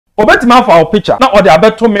obetima fa picture na ode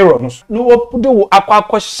abeto mirror no so no opude wo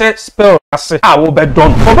akwa spell ase a wo be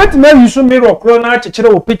don obetima use mirror kro na akekere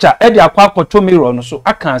wo picture e de akwa to mirror no so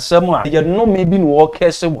aka asem a ye no maybe no wo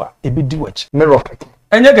kese wa e be di wachi mirror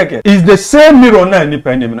enye keke is the same mirror na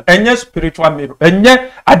nipa nim no enye spiritual mirror enye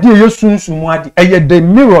ade ye sunsumu ade eye the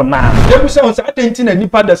mirror na ebu se on sa atenti na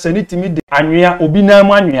nipa da sanitimi de anwea obi na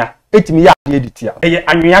mu anwea etimi ya ade editia eye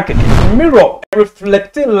anwea keke mirror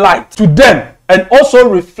reflecting light to them and also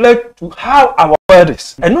reflect to how our world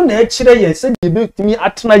is. And no na kire yen se de betimi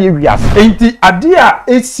atena ye wiase. Enti ade a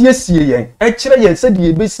esiesie yen. E kire yen se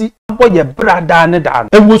de besi abo ye brada ne da.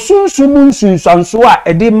 E wo sunsumu nsunsanso a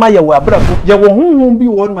e de ma ye wa brafo. Ye wo honhom bi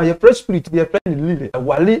won ma ye fresh spirit be ye friend lile. E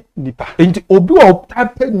wale nipa. Enti obi o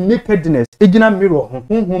type nakedness egina mirror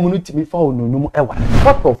honhom no timi fa ononum e wale.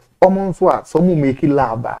 Part of omonso a so mu make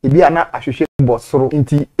laba. E bia na ahwehwe bosoro.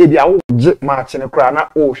 Enti e bia wo je ma chene kra na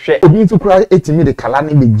o hwe. Obi nso kra etimi de kala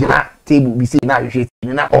ne begina table be say na hwe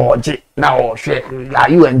na oje na o hwe.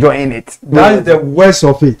 Are you enjoying it? That is the worst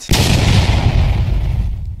of it.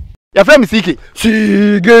 Your friend is CK.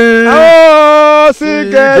 CK. Oh,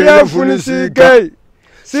 CK. Ya funi CK.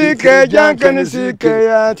 CK jankan CK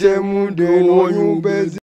ya temunde no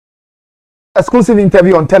yubezi. Exclusive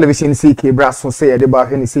interview on television CK Brasso say de ba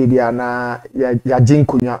hwe say dia na ya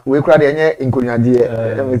jinkunya we kura de enye nkunya de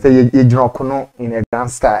say ye jino kono in a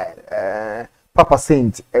grand style Papa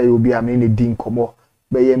Saint you be a me din komo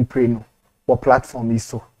be ye mpre no wo platform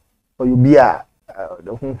iso or you be a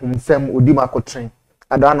sem odi makotren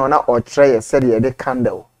ada no na o tre ye say de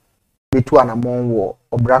candle betu anamon wo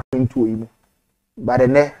obra kwento yi mu bare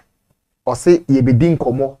ne o say ye be din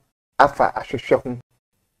komo afa ahwehwe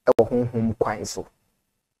ho home kwan so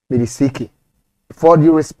be CK. For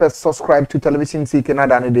due respect, subscribe to television CK na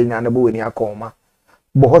dane de nyane bo weni akoma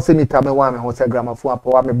bo ho se mita me wa me ho se gramafo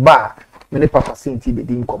apo me ba me ne Papa Saint be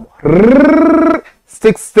din komo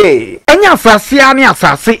 60 enya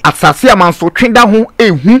asase amanso twenda ho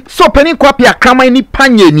ehu so pani kwapi akraman ni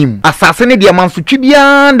panyenim asase ne de amanso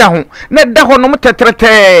twibia nda ho na da ho no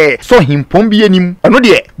tetrete so himpom bi enim eno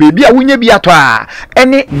de bebi a wunya bi ato a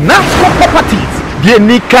ene Nasco Properties die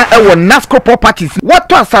nika ewo Nasco Properties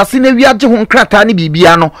wato asase na wiaje ho nkrata ne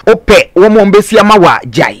bibia no ope wo mo mbesi amawa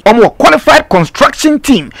jai omo qualified construction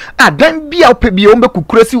team adan bia ope bia ombe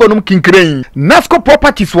kukurasi wonum kinkren Nasco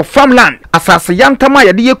Properties wo farmland asase yantama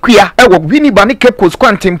ya de yekua ewo Winneba ne Cape Coast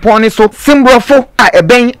Quantimpon so simbrofo a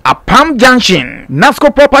eben Apam Junction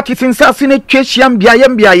Nasco Properties insase ne twehyiam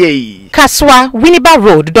biaye Kaswa Winneba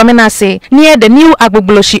Road Dominase near the new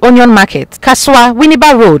Agbogloshi Onion Market Kaswa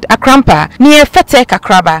Winneba Road Akrampa near Fete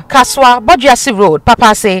Kakraba Kaswa Bojiasi Road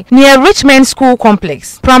Papase near Richmond School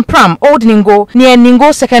Complex Pram Old Ningo near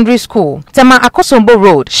Ningo Secondary School Tema Akosombo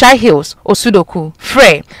Road Shai Hills Osudoku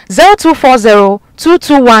Frey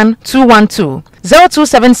 0240-221-212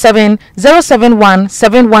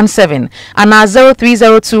 0277-071-717 and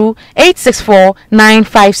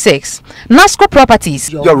 0302-864-956. Nasco Properties,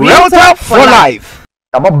 your realtor for life.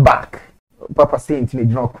 I'm back. Papa Saint me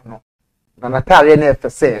drunk no. Na Natalia na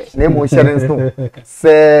FSA. Na mo share nso.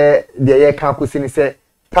 Say the year kan ko sini say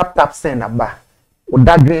tap send number. O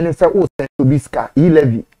dadwen ni say o send to biska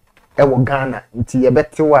 11 e wo Ghana nti ye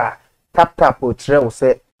bete wa tap o tre o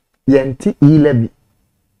say yenti 11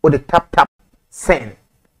 o the tap send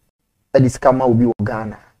ediskama will be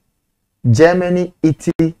Ghana, Germany,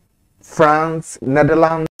 Italy, France,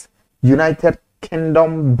 Netherlands, United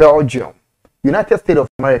Kingdom, Belgium, United States of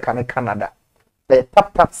America and Canada. The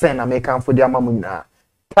tap send American for their mamuna.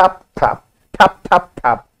 Tap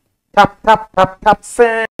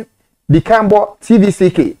send. The Cambo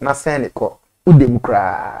TVCK na send it ko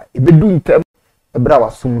udemukra. Ebe do intem ebra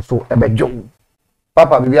wasum so ebe jom.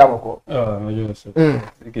 Papa bibi aboko.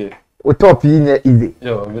 Okay. O top yi easy.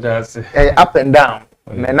 Yo, that's up and down.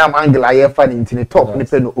 Me nam angle aye fa ni ntini top ni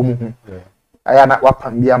pe no omu hu. Aya na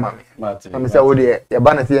wapam bia ma me. Me say wo de ye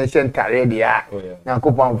ba na se yen tare de a.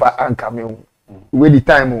 Yankopon fa anka me hu. We the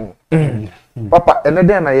time Papa ene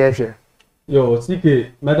den na ye hwe. Yo, CK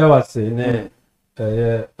meda wase ne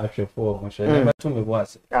ahwefo mo hwe ne meto me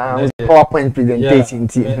wase. PowerPoint presentation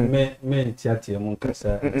ti. Me tiatia mo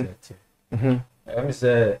nkasa tiatia. Me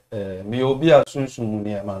say me obi asunsun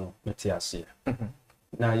ne ma no meti ase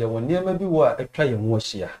na ye woni ema bi wo a etwa ye ho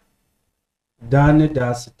ahia dan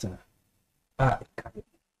da setena a ekabe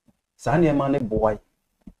sa ne ma ne boy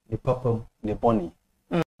ne papa ne boni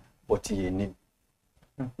boti ye nim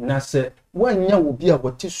na se wanya obi a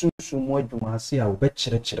woti sunsun mo adwuma ase a wo be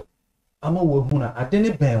kyerɛkyerɛ ama wo hu na ade ne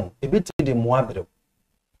bɛn ebeti de mo abrɛ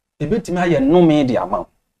ebeti ma ye no me de ama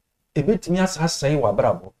ebetimi asasai wa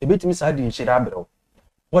brabo ebetimi sa di nhira abrɛ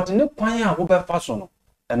but ne kwan a wo be fa so no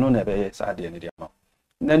eno na be yes ade ne dia ma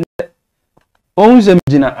na onze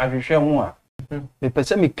mjina ahwehwe ho a me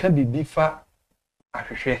pese me ka bibi fa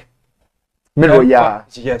ahwehwe mirror ya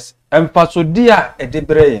yes empaso dia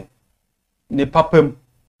edebre ne papam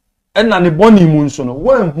ena ne boni mu nso no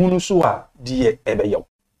wan hunu so a die ebeyew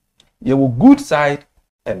ye wo good side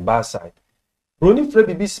and bad side roni free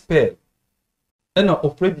bibi spell ena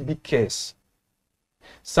ofre bibi case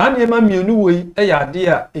sane ma mienu wei eya ade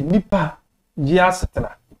a enipa ji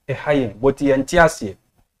asetena hayen but ye ntiase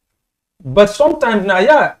but sometimes na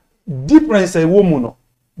ya difference e wo mu no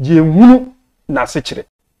je hunu na sekire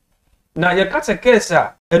na ye kase case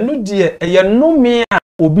a enu die eye nome a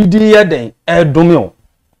obidi ye den edome o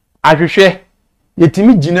ahwehwe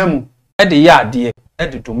yetimi gina mu de ya ade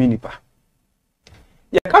de dome nipa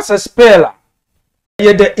ye kase spell a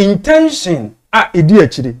ye the intention a edi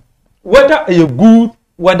akire whether a good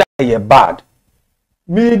whether a bad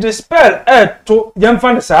me the spell to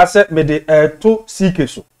yemfa ne sa se me the to seek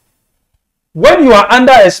so when you are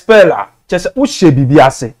under a spell just ushe bibi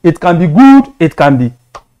ase it can be good it can be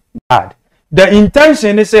bad the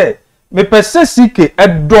intention is say me pese seek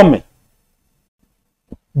edome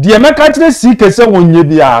the emeka seek se wonye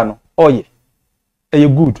bia no oye e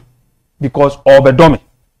good because obedome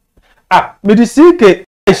me the seek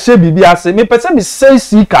she bibi ase me pese me say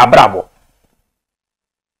seek abrabo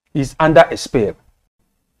is under a spell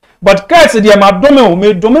but case the madome o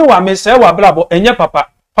me dome wa me say wa brabo enye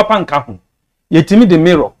papa nka ho yetimi the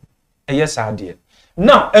mirror yes ade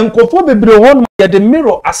now enkofo bebre won ye the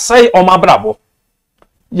mirror asai o mabrabo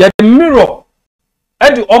ye the mirror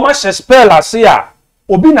edi o ma she spell ase a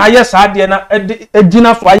obi na yes ade na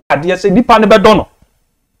edina so ade se nipa ne bedo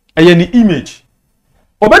eye ni image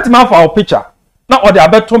obetima fa o picture na o de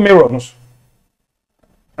abeto mirror no so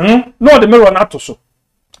no the mirror na to so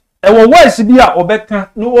ewo voice bi a obeka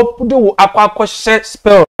no opude wo akwa she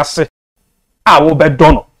spell ase a wo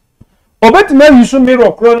bedo no obetima yisu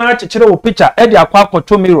mirror kro na chechire wo picture e de akwa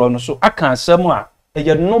to mirror no so aka asem a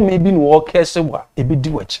eye no maybe no wo kese wa e bi di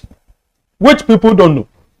wachi which people don't know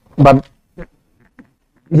but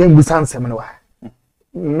yen bu sansem no wa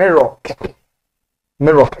mirror keke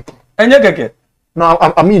enye keke no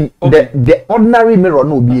I mean okay. the ordinary mirror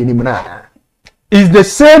no be any na is the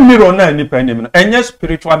same mirror na any pen enye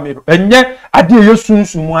spiritual mirror enye ade ye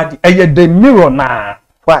sunsumu ade eye the mirror na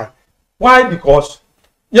why because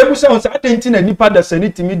yebu se on sa atenti na nipa da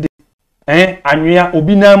sanitimi de anwea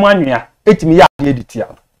obi na mu anwea etimi ya ade editia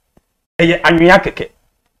eye anwea keke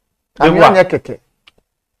anwea keke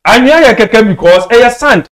anwea ya keke because eye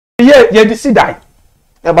sand ye decidai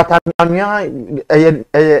but anwea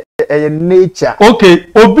eye nature okay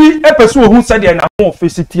obi epeso ohun se de na ho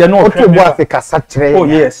facility no o bo Africa satre oh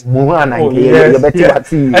yes mu ana ye beti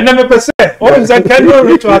bati and me pese o se can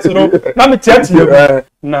rituals no na me tiati ye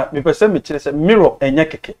na me pese me kire se mirror enye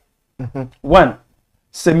keke one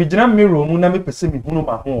se mi gina mirror mu na me pese mi hunu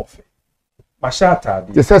ma ho ofe ma sha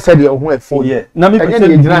atade je se de ho afi oh yeah na me pese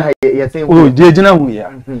mi gina ye sen oh je gina hu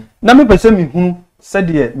ya na me pese mi hunu se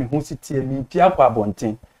de mi hu sitie mi pia kwa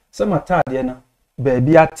bonten se matade na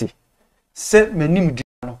baabi ate se manim di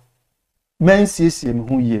no man siesie mi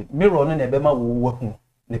hu ye mirror no na ebe ma wo hu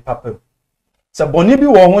ne papa se boni bi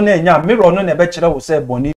wo ho na enya mirror no na ebe kire wo se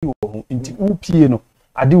boni bi wo ho nti upie no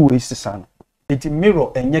ade wo esisa no enti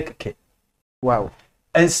mirror enye keke wow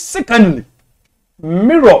and secondly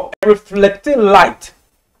mirror reflecting light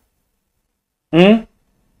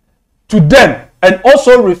to them and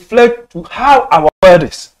also reflect to how our world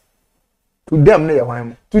is to them ne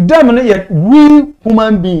yawan to them ne we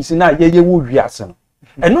human beings na ye wo wiase no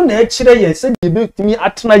eno na e kire ye se de betimi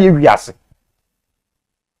atena ye wiase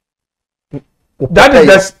that is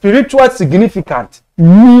the spiritual significant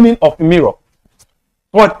meaning of mirror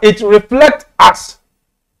but it reflects us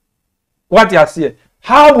what you are saying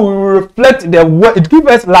how we reflect the world it gives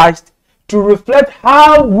us light to reflect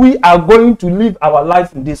how we are going to live our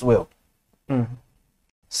life in this world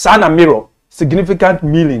sana mirror significant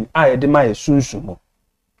meaning a de ma ye sunsumo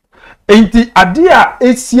enti ade a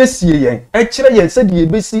esiesie yen e kire yen se de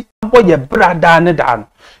yebesi abo ye brada ne da no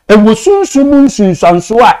e wo sunsumu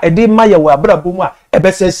sunsanso a de ma ye wa brabo mu a e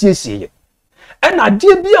be se siesie yen e na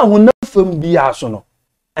ade bi a honam fam bi a so no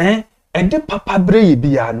e de papa breye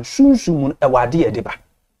bi a no sunsumu e wa de ye de ba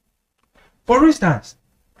for instance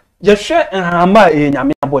ye hwe nhama e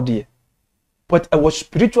nyame abode but it was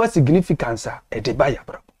spiritual significance a de ba ya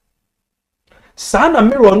brabo sana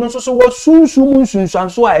mirror no so wo sunsumu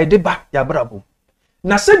sunsanso a de ba ya brabo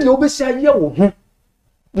na se de obesi aye wo ho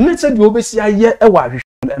ne se de obesi aye e wa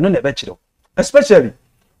hwehwe no na be kire especially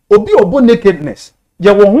obi obo nakedness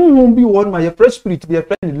ye wo honhom bi won ma ye fresh spirit be a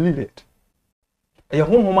friend live it eye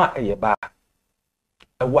honhoma eye ba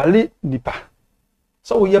ewale nipa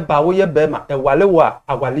so wo ye ba wo ye be ma ewale wo a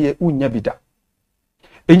awale ye unya bida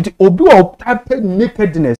enti obi o type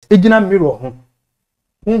nakedness egina mirror ho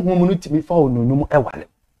honhom no timi fa ononum ewale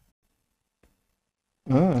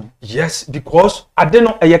yes because ade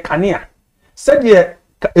no eye kanea said ye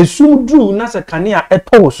esum dru na se kanea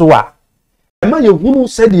eto so a ema ye hunu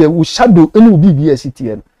said ye wo shadow enu bibia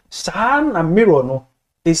sitie no sa na mirror no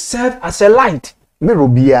it serve as a light mirror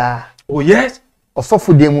bia oh yes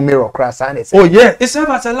osofo de mu mirror cross and oh yeah it serve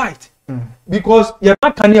as a light because ye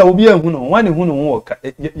kanea obi ehunu wan ehunu wo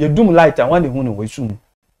ye dum light and wan ehunu wo esum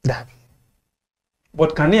that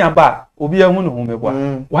but kanea ba obi ehunu ho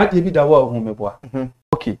meboa wa de bi da wa ho meboa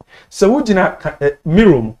okay so wo gina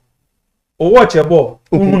mirror mu o watch a ball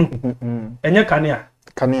enye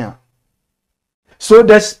kanea so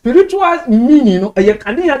the spiritual meaning no eye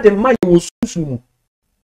kanea de mai wo susu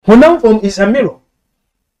honam form is a mirror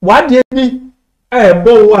wa de bi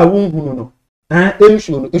ball wa wo hunu no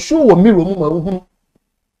show no show wo mirror mu ma wo hunu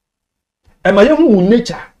e ma ye hu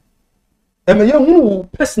nature e ma ye hu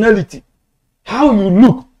personality how you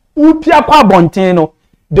look u pia kwa bonten no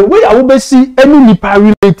the way I will see any nipa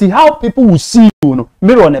relate how people will see you no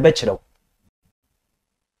mirror na be kire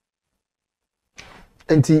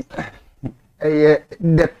enti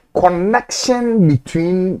the connection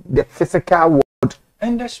between the physical world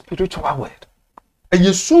and the spiritual world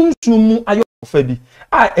eye sunsumu ayo fa bi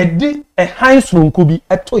edi han sonko bi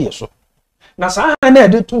eto ye so na sa han na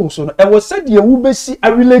edi to so no e was said ye wo be see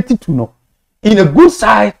relate to no in a good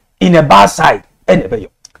side in a bad side and ebe yo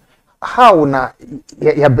how na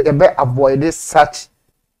you be avoid such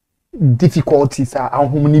difficulties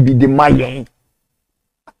ahom be the mayen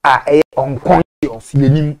unconscious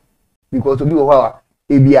yenim because obi wo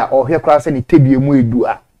ebia ohwe kra se ne tedue mu edu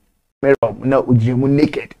a mirror na ojiremu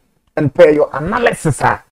naked and pair your analysis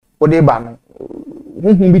o de ba no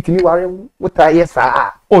hunhun bitimi ware wota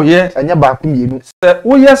yesa oh yeah anya ba ku mienu se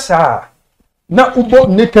wo yesa na ubo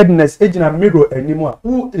nakedness ejina mirror animu a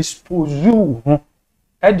who expose you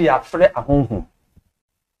e dey afre ahonhom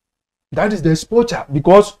that is the exposure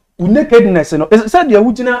because nakedness no said dey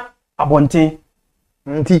wugina abonten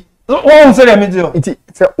nti oh say me dio nti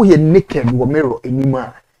say o ye naked wo mirror animu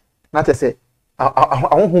a na te say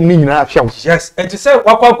ahonhom ni nyina afia yes and say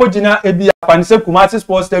wakwa gina ebi afan say Kumasi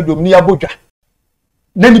Sports Stadium ni abodwa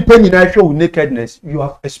na ni pe nyina hwe nakedness you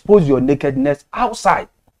have exposed your nakedness outside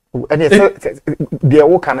and they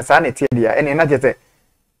wo kan sa na tie dia and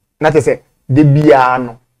na te say de bia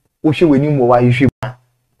no wo hwe wani mo wa hwe ba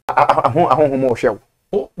ahonhom wo hwe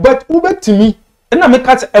but ubetimi na me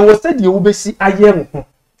kat e was said you be see aye ho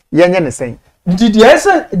yenye ne sen did yes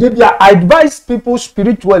de bia advise people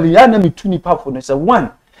spiritually ya na me tuni powerful no say one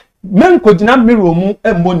men ko gina mirror mu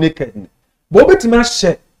e mo naked but ubetimi a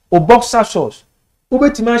share o boxer shorts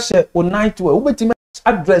ubetimi a share o nightwear ubetimi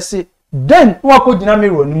address it then wa ko gina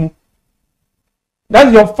mirror mu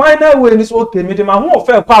that's your final way is okay me de ma ho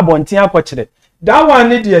ofa kwa abonten akokire that one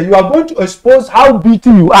need there you are going to expose how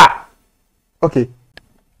beautiful you are okay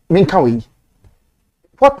min kan we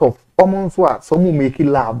what of almost what some make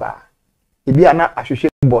lab ebi ana ahwehwe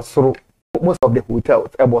bosoro most of the hotels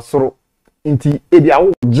bosoro nti ebi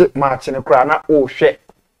awo je ma chene kra na o hwe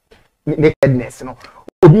nakedness no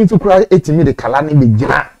obi nso kra etimi de kala ne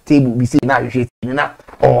begina table bi say na ahwehwe na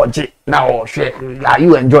oje na o hwe are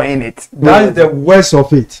you enjoying it that is the worst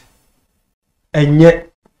of it and yet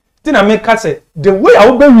tina make say the way I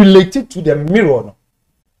will be related to the mirror no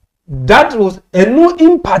that was a no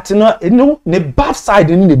impact no ne bad side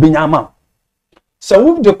ni ne benyama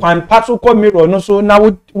so with the kwan patrol call mirror no so now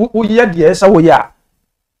we hear the so we are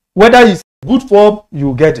whether it's good form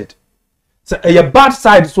you get it so a bad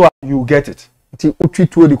side so you get it ti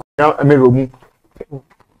utwituo di mirror mu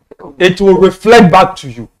it will reflect back to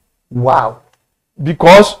you wow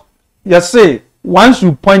because you say once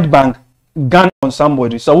you point blank gun on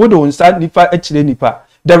somebody so we don't start nipa actually nipa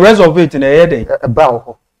the rest of it in a head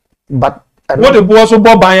but what the boss of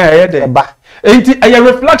Bob a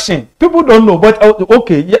reflection people don't know but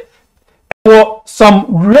okay yeah for some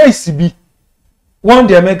race be one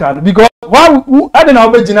day American because why I don't know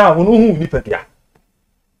about who nipa dia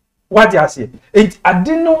what you say it I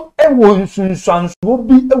didn't know e wo sunsun so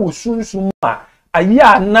bi e wo sunsun a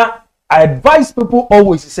aya na I advise people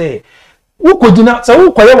always say who could not so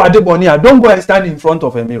who koye wade boni don't go and stand in front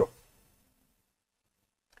of a mirror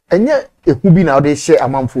enye ehu bi na o dey share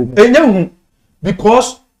amamfo mu enye hu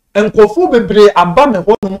because enkofu bebre aba me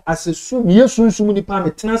honum asesu me yesunsum nipa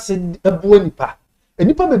me tena se ebuo nipa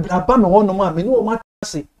enipa bebre aba me honum a me ne o ma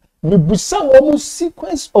se me busa wo mu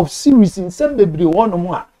sequence of series in sem bebre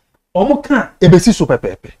honum a omo kan ebesi so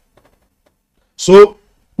pepepe. So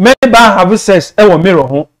many ba have sex e wo mirror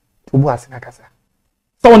ho obu asina kasa.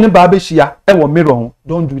 So ne ba be hia e wo mirror ho,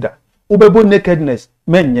 don't do that. Ubebo nakedness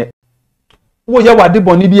menye. Wo ye wade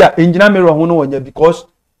boni bi a engina mirror ho no wonya because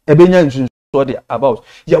ebenya nsun so dey about.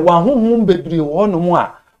 Ye wa honhom bebre ho no mo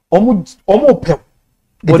a omo pe.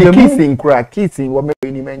 The kissing crack, kissing what me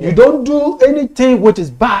menye. You don't do anything which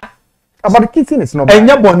is bad. About kissing is not bad.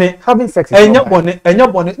 Enya bone, Having sex is not bad.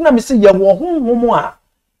 enya bone. Na me say ye wo honhom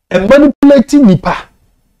a manipulating nipa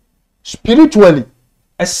spiritually.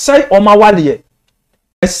 Say omawale.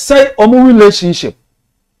 Say omo relationship.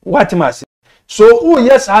 What am I saying? So, oh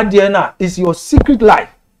yes, na is your secret life.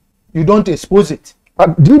 You don't expose it.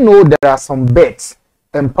 But do you know there are some bets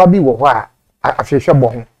and probably what I feel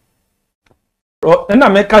bon. And I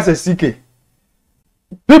make us a secret.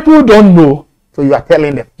 People don't know. So you are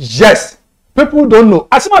telling them. Yes. People don't know.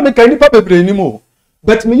 As I make any paper anymore.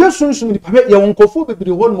 But me just soon the paper ya won't go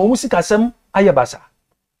bebre one mo musika sem ayabasa.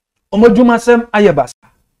 Omo djuma sem ayabasa.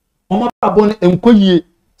 Omo abon enkoyie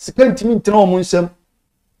sika ntimi ntina omo nsem.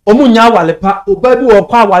 Omo nya wale pa oba bi wo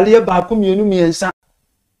kwa wale ba ko mienu miensa.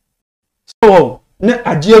 So ne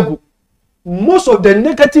ajiegu. Most of the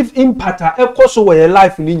negative impact cause of your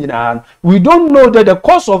life in we don't know that the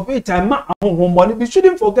cause of it we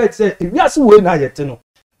shouldn't forget say if we are see when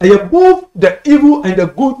both the evil and the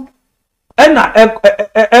good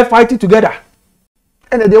and fighting together.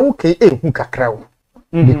 And they okay who kakra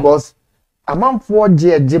because a man for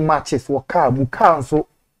J matches for car so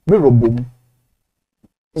me robum.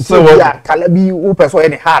 So yeah, kalabi who person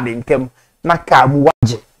any hard in kem na car mu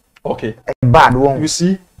waje. Okay. A bad one. You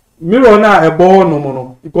see, mirror now a ball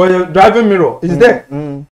no because your driving mirror is there.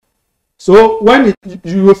 So when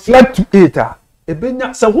you reflect to it,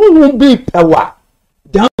 ebenya so who won't be power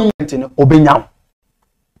down in obenya.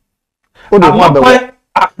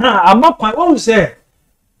 I'm not quite what say.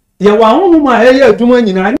 Ya wa hu ma eye adwuma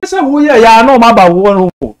nyina anya say wo ye ya na o ma ba wo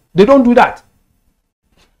no. They don't do that.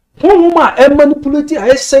 Who ma e manipulate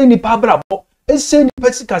I say ni pa brabo, e say ni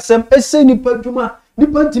pesika sem, e say ni pa adwuma. They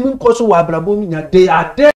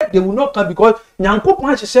are there, they will not come because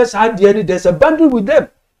Nyankopon says there's a bundle with them.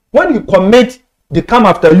 When you commit, they come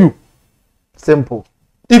after you. Simple.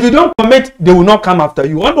 If you don't commit, they will not come after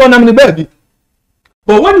you. But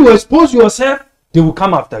when you expose yourself, they will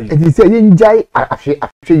come after you. If you say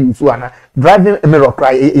you so driving a mirror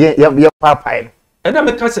cry, papa. And then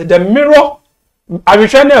because the mirror, I will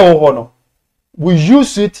share no. We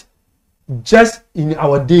use it just in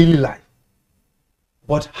our daily life.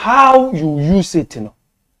 But how you use it, and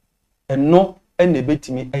no any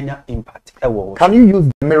impact. Can you use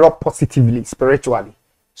the mirror positively, spiritually?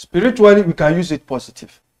 Spiritually, we can use it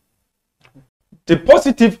positive. The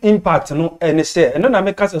positive impact, and say, and then I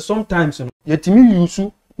make us sometimes, yet me use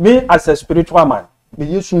me as a spiritual man, me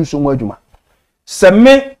use so much. Se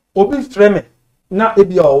me obi frame na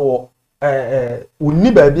ebi owo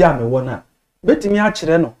uni baby am wona. Betimi a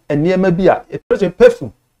kire no enema bi a e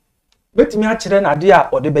perfume. Betimi a kire na de a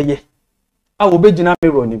ode beye a obegina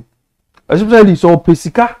mirror nim especially so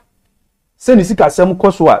pesika se ni sika sem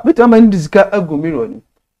koso a betimi ma ni sika agu mirror nim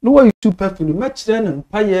no wa you perfume ma kire na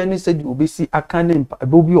mpaye ni se di obesi aka ne mpa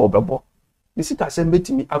obi obebo ni sika sem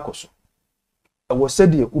betimi akoso e wo se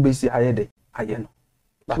di obesi ayede aye no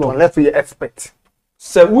but unless you expect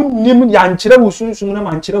se wunnim ya nkire wo sunsun na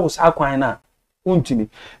ma nkire wo sa kwan na untimi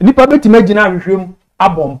nipa betimi agina ahwehwem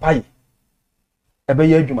abompaye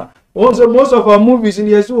ebeye adwuma. Also, most of our movies in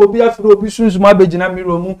the will be after Obi Sunzuma Bejina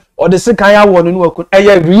Miromu or the Sekaya one in work.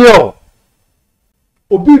 Real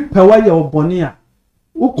Obi Pewaya or Bonia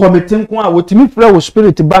who committing one with me prayer with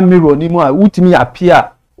spirit to ban mirror anymore, would me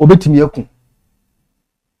appear obetimiakum.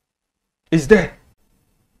 Is there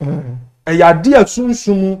a yadia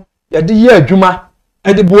Sunsumu, a dear Juma,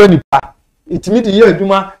 and the Buenipa, it me the year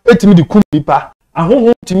Juma, it me the Kumipa. I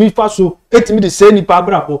won't to me faso, et me the same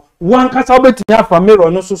pabrabo. One cast out bet me from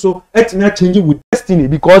mirror no so et me change with destiny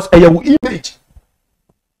because I have image.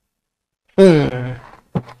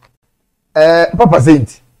 Papa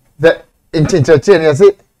Saint, the entertain I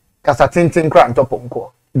say, Casatin cran top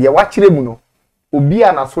uncle. The watch remuno,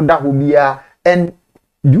 Ubia na soda ubia, and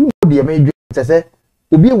you know the major say,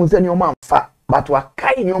 Ubia will send your mom fat, but what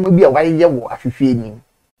kind you may be a while you are feeling.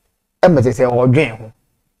 Emma say, or dream.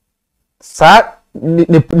 Sir.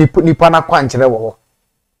 Ni pana kwanchire wo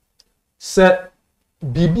se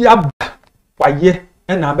bibi aba waye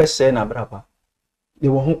na abese na braba de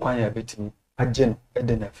wo ho kwan ya betimi age no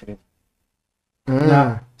ede na afiri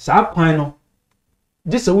na sa kwan no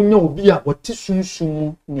dise wonya obi a wote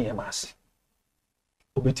sunsun ni e maase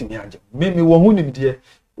obetimi age me wo ho nim de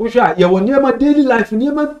Usha, ya woniema daily life,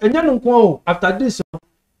 niema, enya nko after this.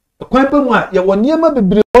 Kwan pe mu a ya woniema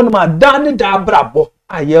bebre on ma dan da brabo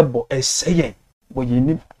ayebo eseye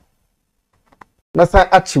boyini.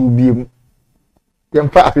 Nasa achi ubiem.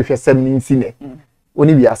 Yemfa afehwe sem ni nsine.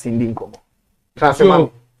 Oni bi asindi nkomo. Transema.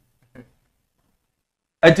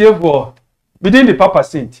 Atiefo within the papa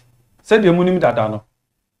saint said the munim dada no.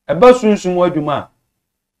 Eba sunsun wadwuma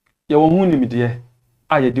ya wo hu nimde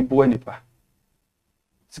a ye de bo anipa.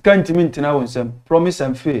 Sika ntimi ntina wonsem promise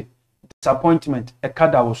and faith disappointment e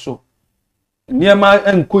kada wo so. Niema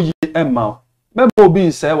enkoyi emma. Memo obi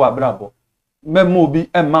nse wa brabo. Memo obi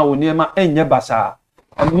emma wo niema enye basa.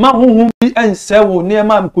 Emma huhum bi ense wo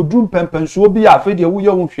niema mkodrum pempenso bi afa de wo ye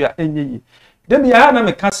wo hwea enye yi. Dem ya na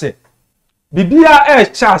me ka se bibia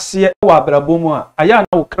chase wa brabo mu a aya na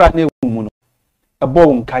wo kra na ewu mu no. Ebo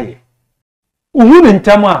wo nkaye. Uhu ne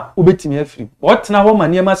ntam a obetimi afiri. Wotena ho ma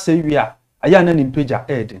niema se wi a aya na nimpeja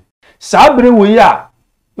eden. Saa bere wo yi a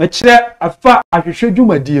me kire afa ahwehwe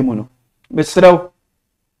dwumadie mu no. Mesrew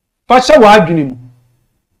fasha wa adwene mu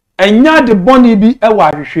enya de boni bi e wa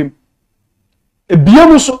ahwehwem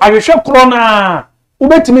ebiem so ahwehwe kro na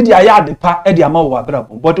ubetimi de aya de pa e de ama wo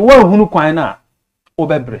abrabo but wo hunu kwan na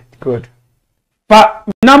obebre Good. fa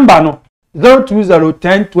number no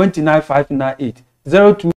 0201029598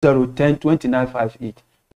 0201029598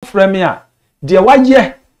 frame a de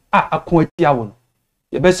waye a akon atia wo no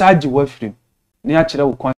ye be sa agi wa firim ne a kire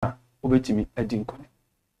wo kwan a obetimi adi nkone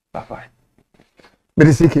bye bye. But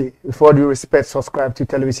CK, before you respect, subscribe to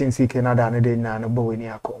Television CK na da na de na no bo ni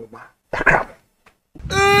akoma. Akram.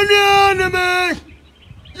 Enemy,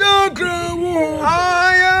 ya grawo.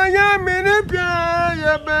 Aya mini pia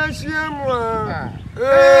ya besiamwa.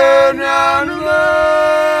 Enemy,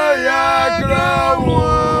 ya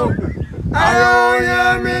grawo. Aya